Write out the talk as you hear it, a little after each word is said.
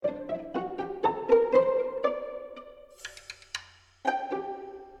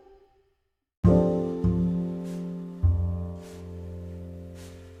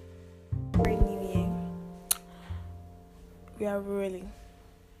We are rolling.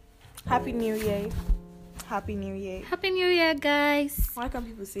 Happy New Year. Happy New Year. Happy New Year, guys. Why can't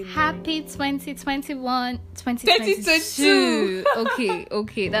people say Happy 2021, 2022.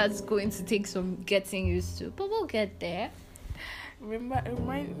 Okay, that's going to take some getting used to, but we'll get there.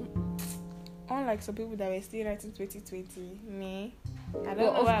 Unlike some people that were still writing 2020, me. I don't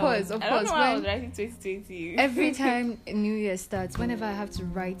Well, know of why course. I don't know why I was writing 2020. Every time New Year starts, whenever I have to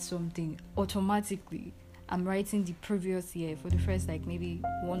write something, automatically I'm writing the previous year for the first maybe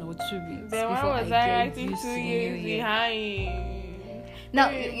 1 or 2 weeks. Then before why was I I get writing used 2 to the years New Year. behind? Now,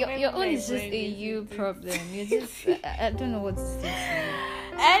 Maybe your own my is just brain a is you this. problem. You just, I don't know what to say to you.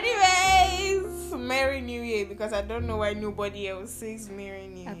 Anyways, Merry New Year, because I don't know why nobody else says Merry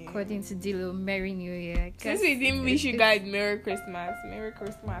New Year. According to Dilo, Merry New Year. Since we didn't wish you guys Merry Christmas. Merry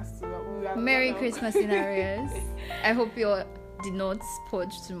Christmas to Merry Christmas in areas. I hope you did not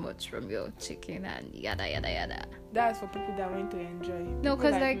spurge too much from your chicken and yada yada yada. That's for people that want to enjoy. No,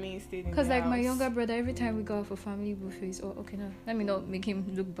 People because me stayed in because the my house. younger brother, every time we go out for family buffets, let me not make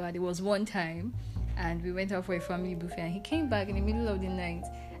him look bad. It was one time, and we went out for a family buffet, and he came back in the middle of the night,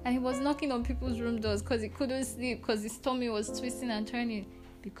 and he was knocking on people's room doors because he couldn't sleep because his tummy was twisting and turning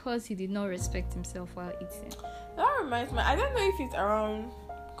because he did not respect himself while eating. That reminds me, I don't know if it's around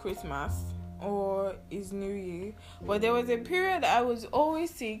Christmas or it's New Year, but there was a period I was always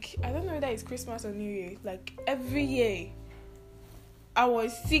sick. I don't know whether it's Christmas or New Year. Like every year, I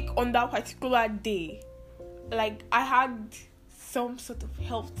was sick on that particular day. Like I had some sort of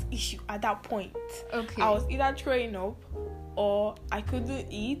health issue at that point. Okay. I was either throwing up, or I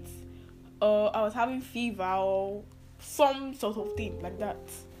couldn't eat, or I was having fever, or some sort of thing like that.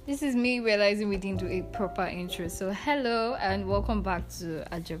 This is me realizing we didn't do a proper intro. So hello and welcome back to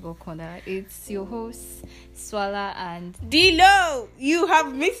Ajebo Corner. It's your host Swala and Dilo, you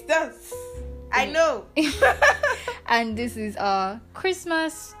have missed us. I know. and this is our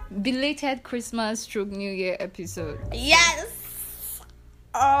belated Christmas / New Year episode. Yes.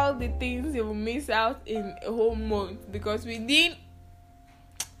 All the things you will miss out in a whole month because we didn't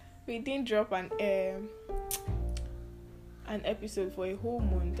drop an episode for a whole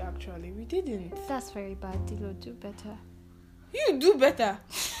month. Actually, we didn't. That's very bad. Dilo, do better. You do better.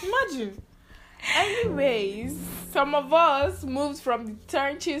 Imagine. Anyways, some of us moved from the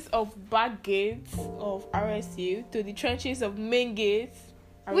trenches of back gates of RSU to the trenches of main gates,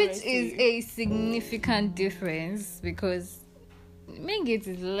 which RSU. is a significant difference because main gate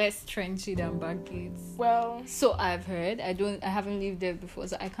is less trenchy than back gates. Well, so I've heard. I haven't lived there before,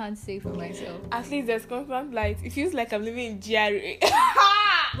 so I can't say for myself. At least there's constant light. It feels like I'm living in GRA.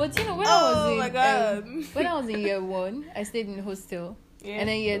 But when when I was in year 1, I stayed in a hostel. Yeah. And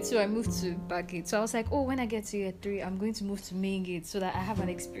then year 2, I moved to back gate. So I was like, when I get to year 3, I'm going to move to main gate so that I have an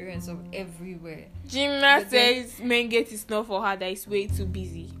experience of everywhere. Gymna says main gate is not for her, that it's way too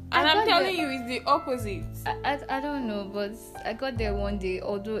busy. And I'm telling you, it's the opposite. I don't know, but I got there one day.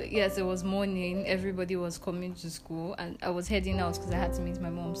 Although, yes, it was morning. Everybody was coming to school. And I was heading out because I had to meet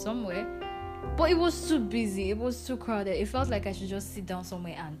my mom somewhere. But it was too busy. It was too crowded. It felt like I should just sit down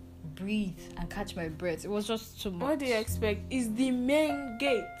somewhere and breathe and catch my breath. It was just too much. What do you expect? It's the main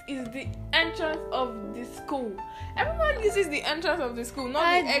gate. It's the entrance of the school. Everyone uses the entrance of the school, not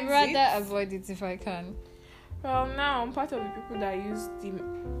the exit. I'd rather avoid it if I can. Well, now I'm part of the people that use the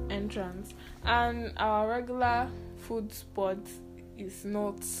entrance, and our regular food spot is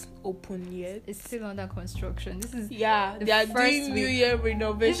not open yet. It's still under construction. This is they are doing New Year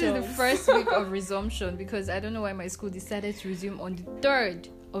renovation. This is the first week of resumption because I don't know why my school decided to resume on the 3rd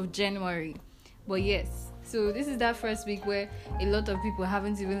of January. But yes, so this is that first week where a lot of people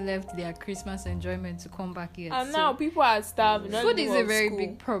haven't even left their Christmas enjoyment to come back yet. And now people are starving. Food is a very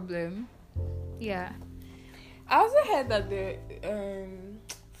big problem. Yeah. I also heard that the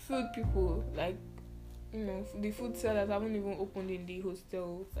food people, the food sellers haven't even opened in the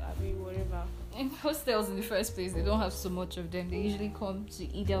hostels, whatever. In hostels in the first place, they don't have so much of them. They usually come to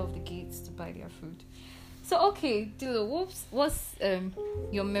either of the gates to buy their food. So, okay, Dilo, what's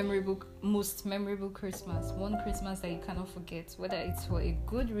your most memorable Christmas? One Christmas that you cannot forget, whether it's for a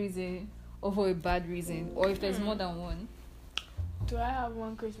good reason or for a bad reason, or if there's more than one. Do I have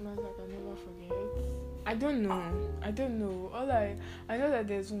one Christmas I can never forget? I don't know. All I know that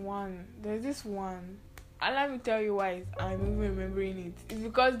there's one. There's this one. And let me tell you why I'm even remembering it. It's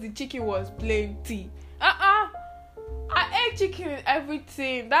because the chicken was plain tea. I ate chicken with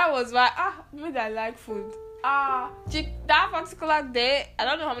everything. That was why maybe I like food. That particular day, I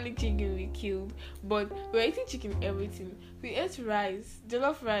don't know how many chicken we killed, but we were eating chicken with everything. We ate rice,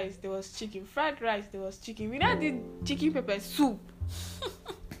 jollof rice, there was chicken, fried rice, there was chicken. We now did chicken pepper soup.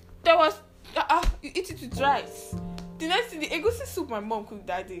 There was you eat it with rice. The next thing, the egusi soup my mom cooked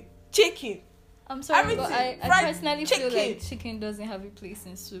that day. Chicken. I'm sorry, but Everything. I Fried personally chicken. feel like chicken doesn't have a place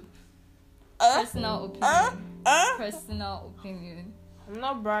in soup. Uh, Personal opinion. uh. Personal opinion. I'm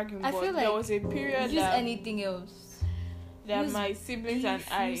not bragging, I but feel there like was a period Use that, anything else. that use my siblings and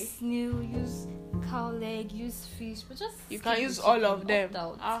Beef, I, use snail, use cow leg, use fish, but just you skip can the use all chicken, of them.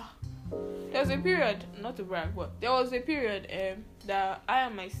 opt out. There was a period, not to brag, but there was a period that I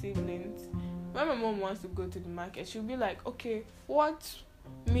and my siblings, when my mom wants to go to the market, she'll be like, okay, what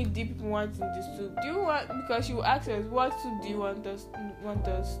meat do you people want in the soup? Do you want, because she will ask us, what soup do you want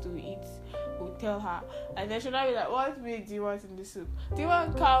us to eat? We'll tell her. And then she'll not be like, what meat do you want in the soup? Do you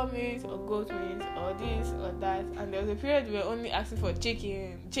want cow meat or goat meat or this or that? And there was a period we were only asking for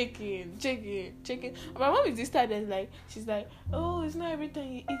chicken. And my mom is this time that's like, she's like, oh, it's not every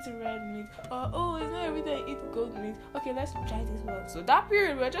time you eat red meat, or oh, it's not every time you eat goat meat. Okay, let's try this one. So that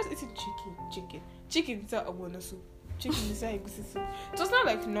period we were just eating chicken inside obono soup, chicken inside egusi soup. It was not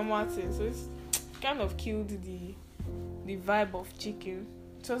like normal thing, so it's kind of killed the vibe of chicken.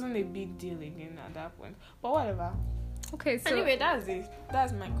 It wasn't a big deal again at that point, but whatever. Okay, so Anyway, that's it.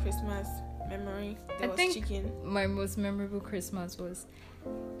 That's my Christmas memory. There was think chicken. my most memorable Christmas was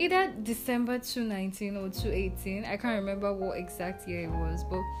either December 2019 or 2018. I can't remember what exact year it was,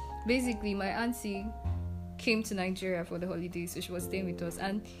 but basically my auntie came to Nigeria for the holidays, so she was staying with us.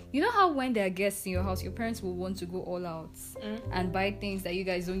 And you know how when there are guests in your house, your parents will want to go all out and buy things that you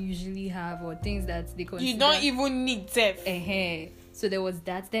guys don't usually have, or things that they consider You don't even need Zef. So there was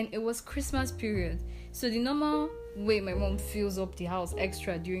that. Then it was Christmas period. So the normal way my mom fills up the house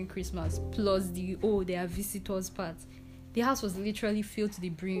extra during Christmas, plus there are visitors part, the house was literally filled to the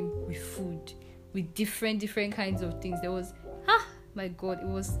brim with food, with different kinds of things. There was, my God, it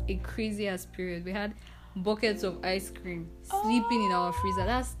was a crazy ass period. We had buckets of ice cream sleeping in our freezer.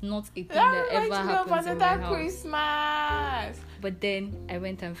 That's not a thing that ever happens in my house. Christmas. But then I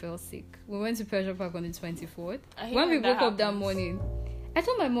went and fell sick. We went to Pleasure Park on the 24th. I When we hate when woke that up that happens. morning, I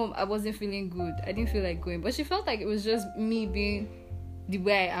told my mom I wasn't feeling good. I didn't feel like going. But she felt like it was just me being the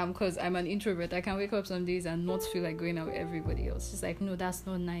way I am, because I'm an introvert. I can wake up some days and not feel like going out with everybody else. She's like, no, that's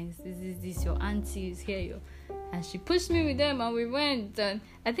not nice. This your auntie is here. And she pushed me with them and we went. And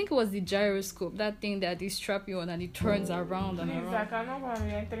I think it was the gyroscope, that thing that they strap you on and it turns around and Please, around. I cannot go and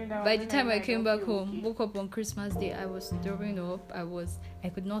re-entering that By one. the time I came back Okay. home, woke up on Christmas Day, I was throwing up. I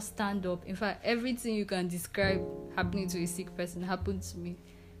could not stand up. In fact, everything you can describe happening to a sick person happened to me.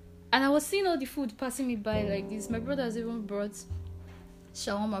 And I was seeing all the food passing me by like this. My brother has even brought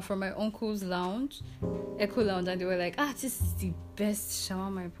shawarma from my uncle's lounge, Echo Lounge, and they were like, this is the best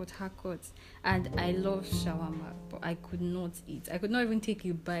shawarma in Port Harcourt. And I love shawarma, but I could not eat. I could not even take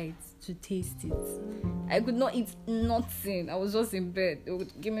a bite to taste it. I could not eat nothing. I was just in bed. They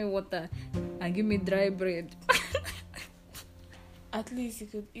would give me water and give me dry bread. At least you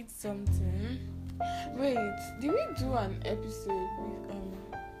could eat something. Wait, did we do an episode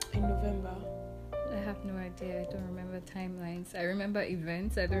with, in November? I have no idea. I don't remember timelines. I remember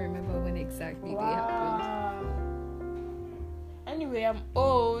events. I don't remember when exactly they happened. Anyway, I'm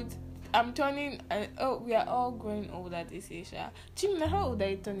old. I'm turning. We are all growing older this year. Chimna, how old are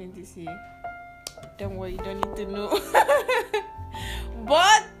you turning this year? Don't worry, you don't need to know.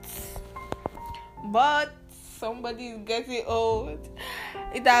 but somebody is getting old.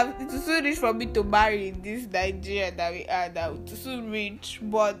 It will soon reach for me to marry in this Nigeria that we are now. It will soon reach,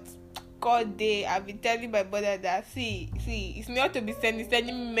 but God day, I've been telling my mother that see, it's not to be sending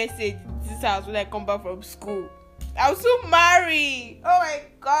me message to this house when I come back from school. I'll soon marry. Oh my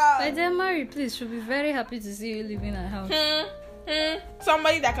God. By then, marry, please. She'll be very happy to see you living at house.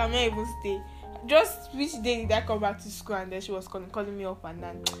 Somebody that can not even stay. Just which day did I come back to school and then she was calling me up and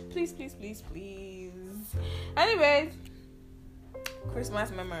then please. Anyways, Christmas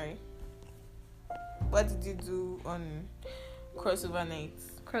memory. What did you do on crossover night?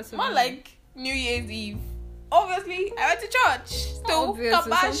 More like New Year's Eve. Obviously, I went to church. To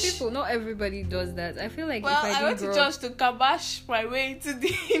Obviously, Kabash. some people, not everybody does that. I feel like I went to church to Kabash my way to the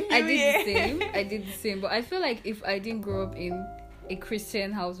New Year. I did the same. But I feel like if I didn't grow up in a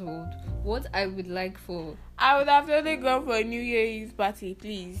Christian household, what I would like for... I would have totally gone for a New Year's party,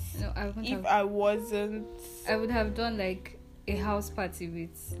 please. No, I wouldn't have... I wasn't... I would have done like a house party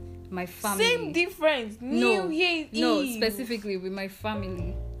with my family. Same difference. New Year's Eve. No, specifically with my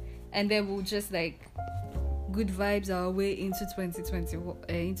family. And then we'll just like good vibes our way into 2020,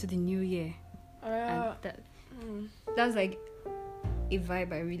 into the new year. And that's like a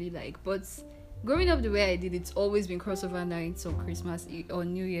vibe I really like. But growing up the way I did, it's always been crossover nights or Christmas Eve or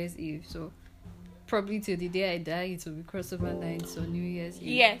New Year's Eve. So probably till the day I die, it will be crossover night, so New Year's Eve.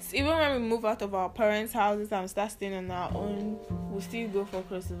 Yes, even when we move out of our parents' houses and start staying on our own, we'll still go for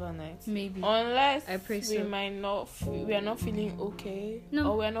crossover night. Maybe. Unless I pray we so. might not, we are not feeling okay,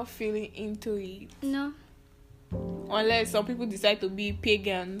 No. or we are not feeling into it. No. Unless some people decide to be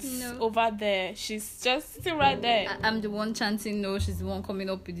pagans over there. She's just sitting right there. I'm the one chanting no. She's the one coming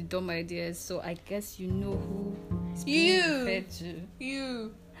up with the dumb ideas. So I guess you know who is being You. referred to.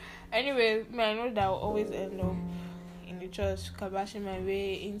 You. Anyway, I know that I'll always end up in the church, kabashing my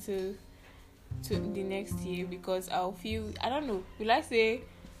way into the next year because I'll feel, I don't know, will I say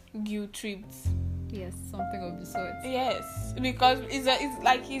guilt tripped? Yes, something of the sort. Yes, because it's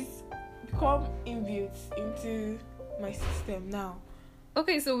like it's become imbued into my system now.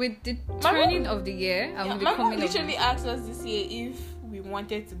 Okay, so with the My turning mom- of the year and with the my mom coming of literally asked us this year if we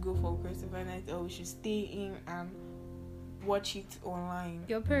wanted to go for Christopher night or we should stay in and watch it online.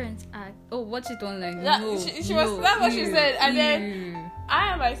 your parents act. Oh, watch it online. Yeah, No, she no, was. That's what she ew, said, and then ew.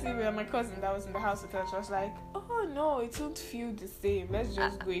 I and my sibling and my cousin that was in the house with her, she was like, "Oh no, it won't feel the same. Let's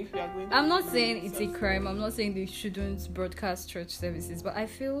just go if we are going." I'm not to saying it's a crime. I'm not saying they shouldn't broadcast church services, but I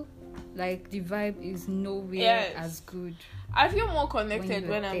feel like the vibe is nowhere Yes. as good. I feel more connected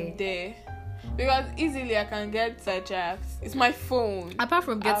When when you're I'm there because easily I can get sidetracked. It's my phone. Apart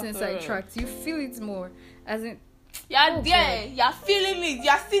from getting After- sidetracked, you feel it more. As in, You're Oh, there, God. you're feeling it,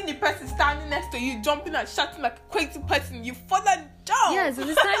 you're seeing the person standing next to you, jumping and shouting like a crazy person. You further jump. yes, if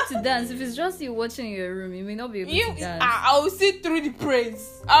it's time to dance, if it's just you watching in your room, you may not be able to dance. I'll see through the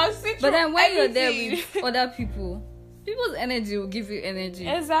praise. I'll see through But then when you're everything. there with other people, people's energy will give you energy.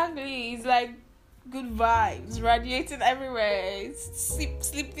 Exactly, it's like good vibes radiating everywhere. It's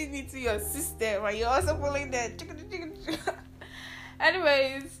slipping into your system, and you're also feeling that.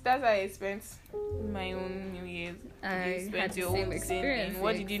 Anyways, that's how I spent my own New Year's. I You spent had the your same own experience. thing.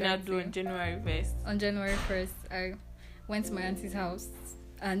 What did you not exact do on same. January 1st? On January 1st, I went to my auntie's house,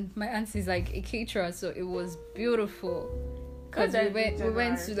 and my auntie's like a caterer, so it was beautiful. Because What we did you do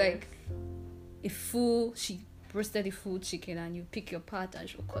went to January like a full, she roasted a full chicken, and you pick your part and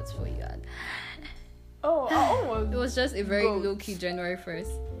she'll cut for you. And Oh, our own it was just a very Goat. low-key January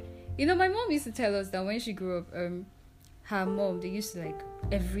 1st. You know, my mom used to tell us that when she grew up, her mom, they used to like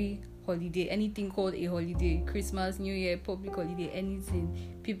every holiday, anything called a holiday, Christmas, New Year, public holiday,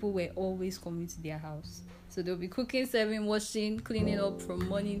 anything, people were always coming to their house. So they'll be cooking, serving, washing, cleaning up from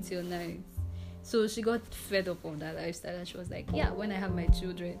morning till night. So she got fed up of that lifestyle and she was like, yeah, when I have my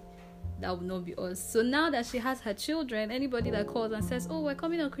children, that would not be us. So now that she has her children, anybody that calls and says, oh, we're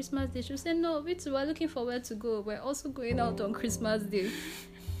coming on Christmas Day, she'll say, no, we too, we're looking for where to go. We're also going out on Christmas Day.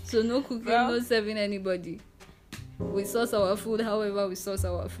 So no cooking, no serving anybody. We source our food, however we source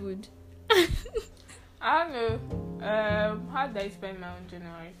our food. I don't know. How did I spend my own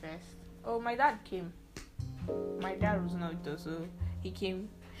January 1st? Oh, my dad came. My dad was not though, so he came,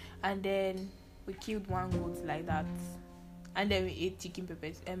 and then we killed one goat like that, and then we ate chicken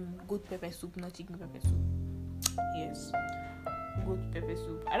peppers, goat pepper soup, not chicken pepper soup. Yes, goat pepper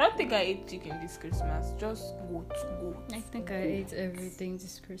soup. I don't think I ate chicken this Christmas. Just goat. I think I ate everything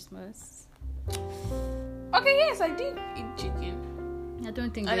this Christmas. Okay, yes, I did eat chicken, I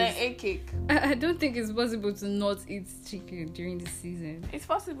don't think and I there's- ate cake. I don't think it's possible to not eat chicken during the season. It's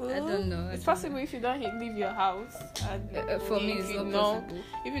possible. I don't know. It's possible if you don't leave your house. And For me, if it's you not don't- possible.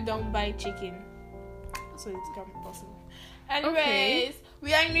 If you don't buy chicken, so it can be possible. Anyways, Okay.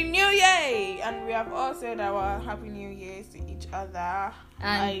 we are in the new year, and we have all said our happy new years to each other.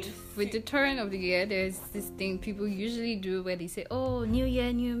 And with the turn of the year, there's this thing people usually do where they say, oh, new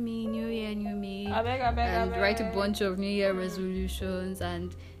year, new me, new year, new me. I beg, And write a bunch of new year resolutions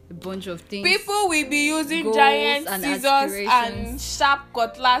and a bunch of things. People will be using goals giant and scissors and aspirations. sharp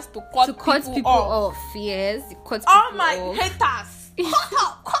cutlass to cut people off. Yes, you cut All people my off. haters,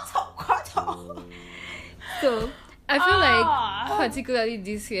 cut out. So I feel Ah. like particularly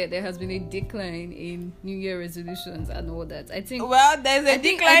this year there has been a decline in New Year resolutions and all that. I think Well, there's a I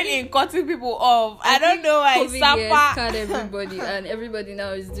think- decline in cutting people off. I don't think know why COVID years Sapa. scared everybody, and everybody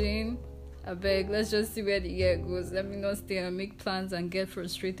now is doing. I beg, let's just see where the year goes. Let me not stay and make plans and get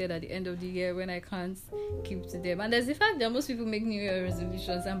frustrated at the end of the year when I can't keep to them. And there's the fact that most people make New Year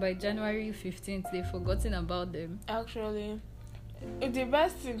resolutions, and by January 15th they've forgotten about them. Actually, the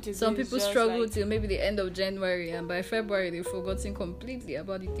best thing to Some do is people just struggle like, till maybe the end of January, and by February they've forgotten completely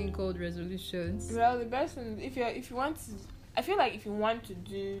about the thing called resolutions. well, the best thing if you want to, I feel like if you want to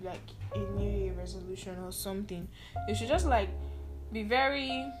do like a New Year resolution or something, you should just like be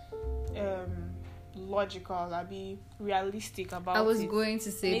very logical, I'll be realistic about it. I was going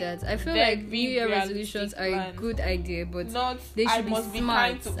to say Make that. I feel very like New Year realistic resolutions are a plans. good idea, but Not they should I be must be smart,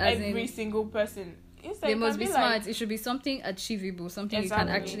 kind to as every in- single person. Instead, they it must can be like, smart. It should be something achievable, something you can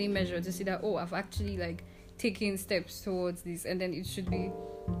Exactly. actually measure to see that, oh, I've actually like taken steps towards this. And then it should be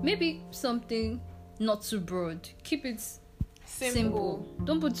maybe something not too broad. Keep it simple.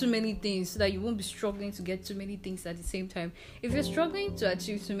 Don't put too many things so that you won't be struggling to get too many things at the same time. If you're struggling to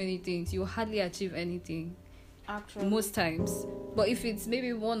achieve too many things, you'll hardly achieve anything Actually, most times. But if it's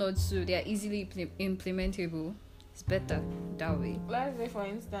maybe one or two, they are easily implementable. It's better that way. let's say for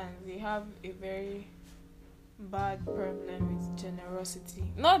instance, you have a very bad problem with generosity.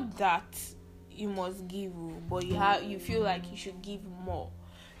 Not that you must give, but you feel like you should give more.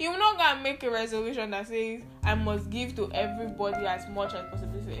 You're not gonna make a resolution that says I must give to everybody as much as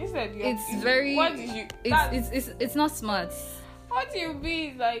possible. Instead, what did you? It's not smart. What do you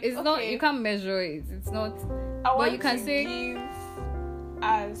be like? It's not. You can't measure it. It's not. I want you can to say- give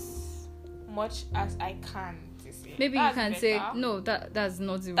as much as I can this year. Maybe That's you can better. say no. That's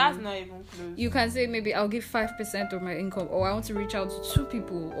not even. That's not even close. You can say maybe I'll give 5% of my income, or I want to reach out to 2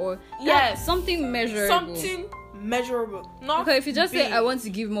 people, or Yes. something measurable. Something measurable. Not Because if you just say big. I want to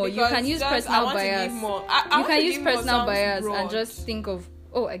give more, you Because can use just, I personal want to bias. give more. I You want can to use give more personal sounds bias and broad. just think of,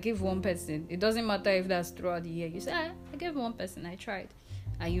 oh, I gave one person. It doesn't matter if that's throughout the year. You say, I gave one person, I tried.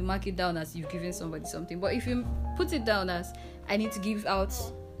 And you mark it down as you've given somebody something. But if you put it down as, I need to give out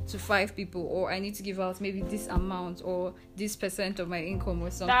to 5 people, or I need to give out maybe this amount, or this % of my income, or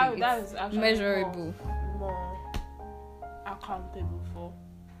something, that it's is actually measurable. more accountable for.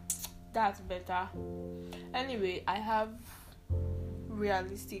 That's better. Anyway, I have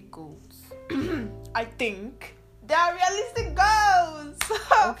realistic goals. I think they are realistic goals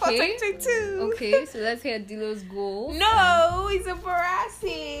for Okay. 2022. Okay, so let's hear Dilo's goal. No, it's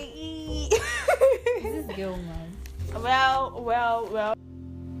embarrassing. This girl, man. well.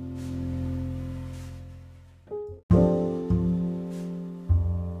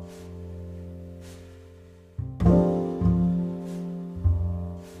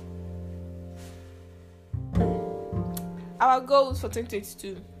 Our goals for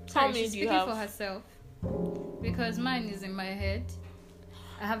 2022. How Sorry, many she's do you speaking have? for herself. Because mine is in my head.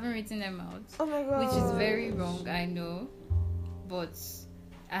 I haven't written them out. Oh my god. Which is very wrong, I know. But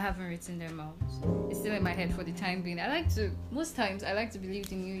I haven't written them out. It's still in my head for the time being. Most times, I like to believe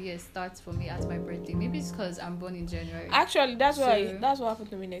the new year starts for me at my birthday. Maybe it's because I'm born in January. Actually, that's So- what happened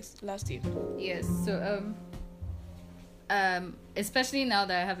to me last year. Yes, so especially now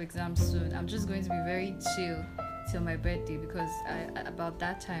that I have exams soon, I'm just going to be very chill till my birthday, because about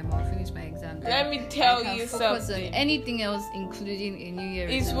that time I'll finish my exam. Let me I tell can you focus something. on anything else, including a New Year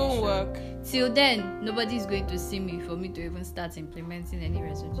It resolution. won't work. Till then, nobody's going to see me for me to even start implementing any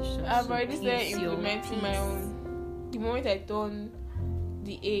resolution. I've So already started please, yo, implementing my please. own. The moment I turned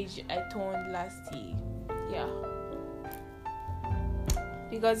the age I turned last year. Yeah.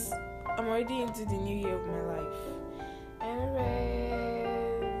 Because I'm already into the new year of my life.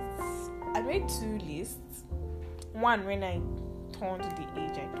 Anyways, I made 2 lists. One when I turned the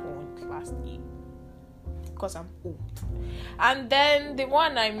age I turned last year, because I'm old. And then the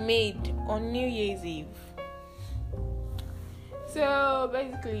one I made on New Year's Eve. So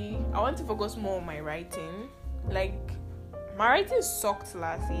basically, I want to focus more on my writing. Like, my writing sucked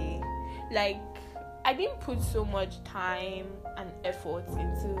last year. Like, I didn't put so much time and effort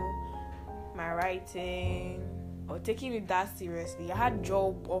into my writing or taking it that seriously. I had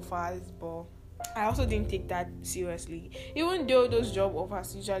job offers, but I also didn't take that seriously. Even though those job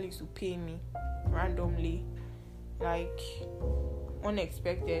offers usually used to pay me randomly, like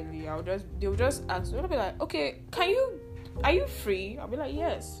unexpectedly. They would just ask. They'll be like, "Okay, are you free?" I'll be like,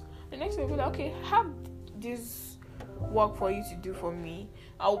 "Yes." The next day, they'll be like, "Okay, have this work for you to do for me.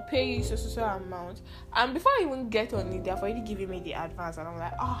 I'll pay you so amount." And before I even get on it, they've already given me the advance, and I'm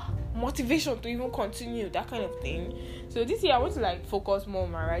like, motivation to even continue, that kind of thing. So this year I want to like focus more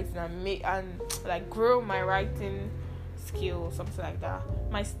on my writing and like grow my writing skill, something like that.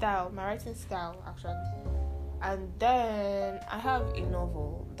 My writing style actually. And then I have a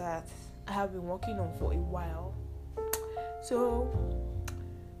novel that I have been working on for a while. So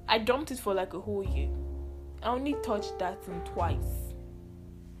I dumped it for like a whole year. I only touched that thing twice.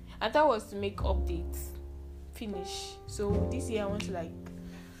 And that was to make updates. Finish. So this year I want to like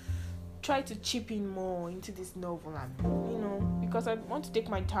try to chip in more into this novel, and because I want to take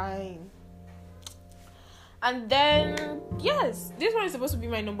my time. And then yes, this one is supposed to be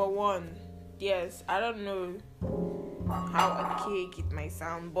my number 1. Yes, I don't know how archaic it might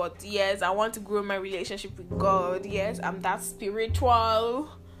sound, but yes, I want to grow my relationship with God. Yes, I'm that spiritual.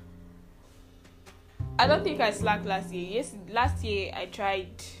 I don't think I slacked last year. Yes, last year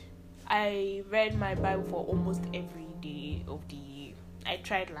I read my Bible for almost every day of the year. I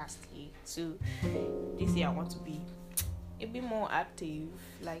tried last year. So this year I want to be a bit more active,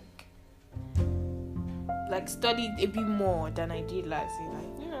 like studied a bit more than I did last year.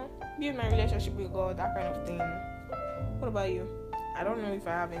 Like, build my relationship with God, that kind of thing. What about you? I don't know if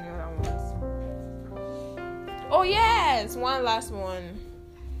I have any other ones. Oh yes, one last one.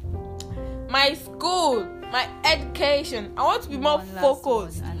 My school, my education. I want to be more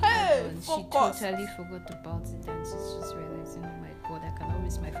focused. She totally forgot about it, and she's just realizing, oh my God, I cannot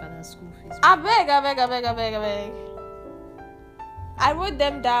waste my father's school fees. I beg. I wrote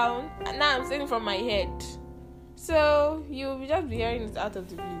them down, and now I'm saying from my head. So you'll just be hearing it out of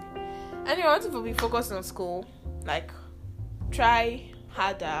the blue. Anyway, I want to be focused on school. Like, try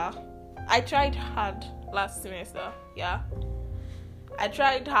harder. I tried hard last semester. Yeah. I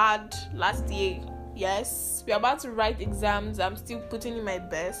tried hard last year. Yes. We're about to write exams. I'm still putting in my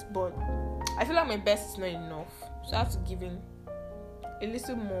best, but I feel like my best is not enough. So I have to give in a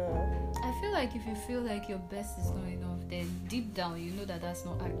little more. I feel like if you feel like your best is not enough, then deep down you know that that's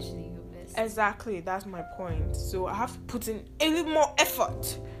not actually your best. Exactly. That's my point. So I have to put in a little more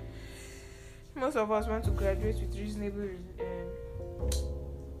effort. Most of us want to graduate with reasonable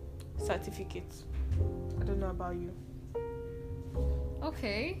certificates. I don't know about you.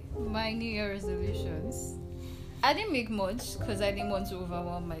 Okay, my New Year resolutions. I didn't make much because I didn't want to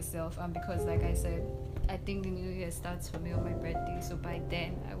overwhelm myself, and because, like I said, I think the New Year starts for me on my birthday, so by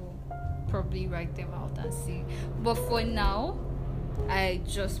then I will probably write them out and see. But for now, I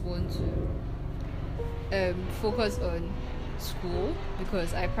just want to focus on school,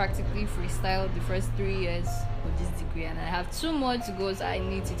 because I practically freestyled the first 3 years of this degree, and I have 2 more to go, so I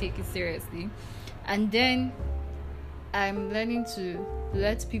need to take it seriously. And then I'm learning to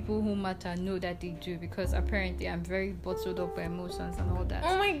let people who matter know that they do, because apparently I'm very bottled up by emotions and all that.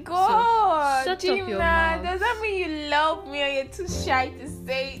 Oh my God, so, shut Gina, up your mouth. Does that mean you love me or you're too shy to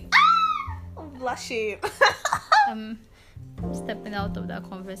say? I'm blushing. I'm stepping out of that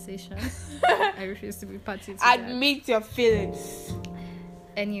conversation. I refuse to be party to that. Admit your feelings.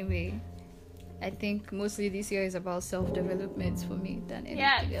 Anyway, I think mostly this year is about self-development for me than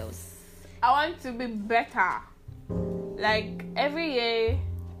anything else. I want to be better. Like, every year,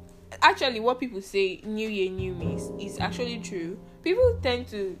 actually what people say, new year, new me, is actually true. People tend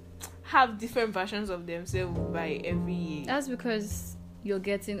to have different versions of themselves by every year. That's because you're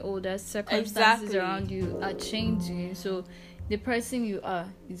getting older. Circumstances around you are changing. So the person you are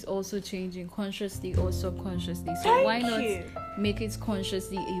is also changing, consciously or subconsciously. So why not make it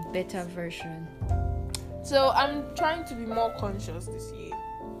consciously a better version? So I'm trying to be more conscious this year.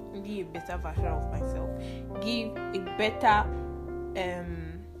 Be a better version of myself. Give a better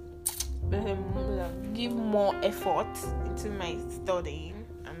give more effort into my studying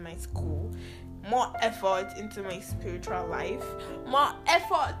and my school, more effort into my spiritual life, more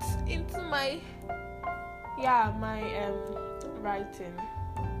effort into my writing.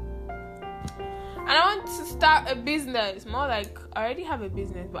 And I want to start a business. More like, I already have a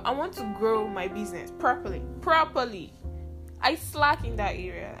business, but I want to grow my business properly. I slack in that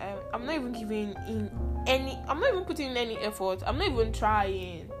area. I'm not even I'm not even putting in any effort. I'm not even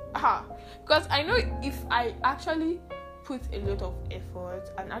trying. Because I know if I actually put a lot of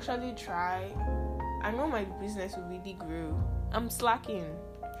effort and actually try, I know my business will really grow. I'm slacking.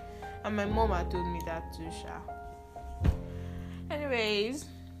 And my mom had told me that too, Sha. Anyways,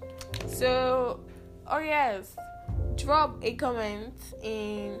 so, drop a comment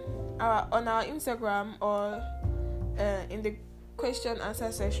on our Instagram or in the question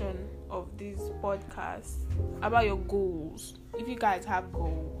answer session of this podcast about your goals. If you guys have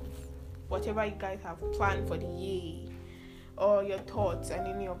goals, whatever you guys have planned for the year, or your thoughts and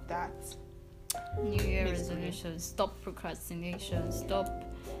any of that. New Year resolution. Stop procrastination. Stop.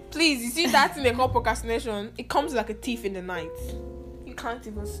 Please, you see that thing they call procrastination? It comes like a thief in the night. You can't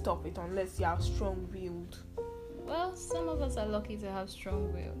even stop it unless you are strong-willed. Well, some of us are lucky to have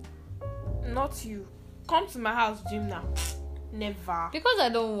strong-willed. Not you. Come to my house, Jim, now. Never. Because I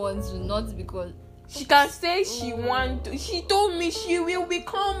don't want to, not because she can say she want to. She told me she will be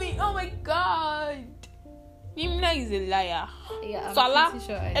coming. Oh my God. Nimna is a liar. Yeah, Salah, pretty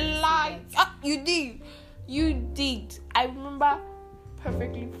sure a lie. You did. I remember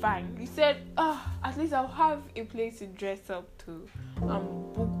perfectly fine. You said, at least I'll have a place to dress up to.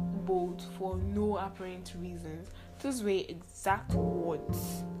 Book boat for no apparent reasons. Those were exact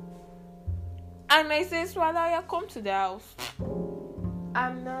words. And I said, Swallow, come to the house. I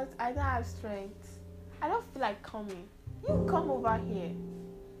don't have strength. I don't feel like coming. You come over here.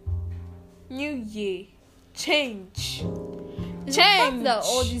 New year. Change. It's the fact that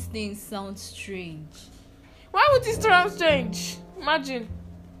all these things sound strange. Why would this sound strange? Imagine.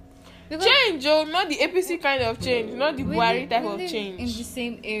 Because change, not the APC kind of change, not the Buhari type of change. In the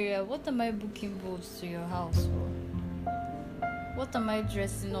same area, what am I booking boats to your house for? What am I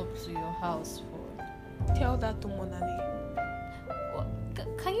dressing up to your house for? Tell that to Monale.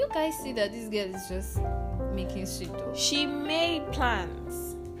 Can you guys see that this girl is just making shit up? She made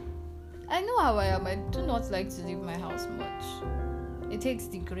plans. I know how I am. I do not like to leave my house much. It takes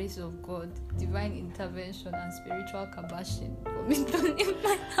the grace of God, divine intervention, and spiritual kabashing for me to leave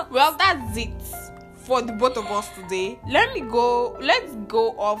my house. Well, that's it for the both of us today. Let's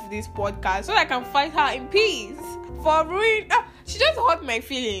go off this podcast so I can fight her in peace. For ruin, she just hurt my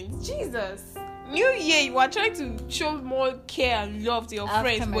feelings. Jesus. New Year, you are trying to show more care and love to your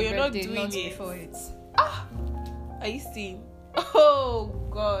friends, but you're not doing it. Before it. Are you seeing? Oh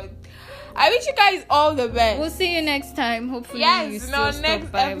God. I wish you guys all the best. We'll see you next time. Hopefully you still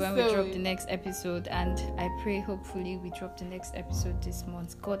stop by when we drop the next episode. And I pray hopefully we drop the next episode this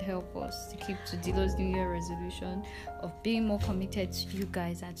month. God help us to keep to Dilo's New Year resolution of being more committed to you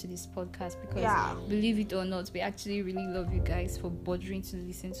guys and to this podcast. Because believe it or not, we actually really love you guys for bothering to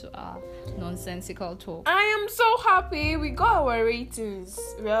listen to our nonsensical talk. I am so happy we got our ratings.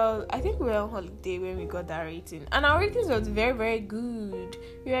 Well, I think we were on holiday when we got that rating. And our ratings was very, very good.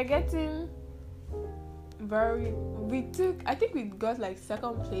 We are getting I think we got like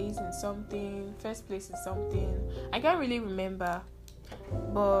second place in something, first place in something. I can't really remember,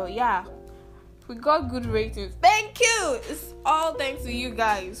 but yeah, we got good ratings. Thank you. It's all thanks to you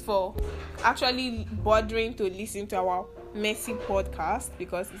guys for actually bothering to listen to our messy podcast,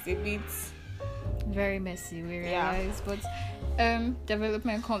 because it's a bit very messy, we realize, but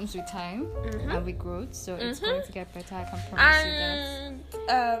development comes with time and with growth, so it's going to get better. I can promise you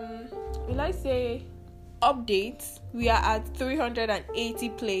that. Will I say updates? We are at 380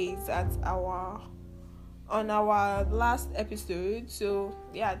 plays on our last episode, so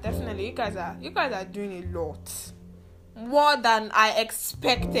yeah, definitely you guys are doing a lot more than I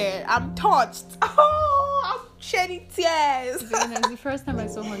expected. I'm touched. I'm shedding tears. The first time I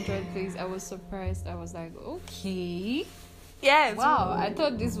saw 100 plays, I was surprised. I was like, okay, yes, wow. I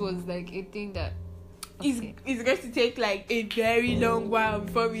thought this was like a thing that it's going to take like a very long while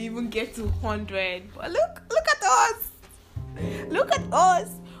before we even get to 100. But look at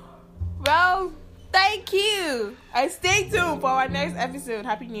us. Well, thank you. And stay tuned for our next episode.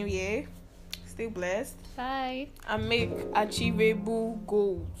 Happy New Year. Stay blessed. Bye. And make achievable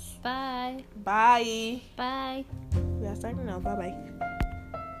goals. Bye. Bye. Bye. We are starting now. Bye bye.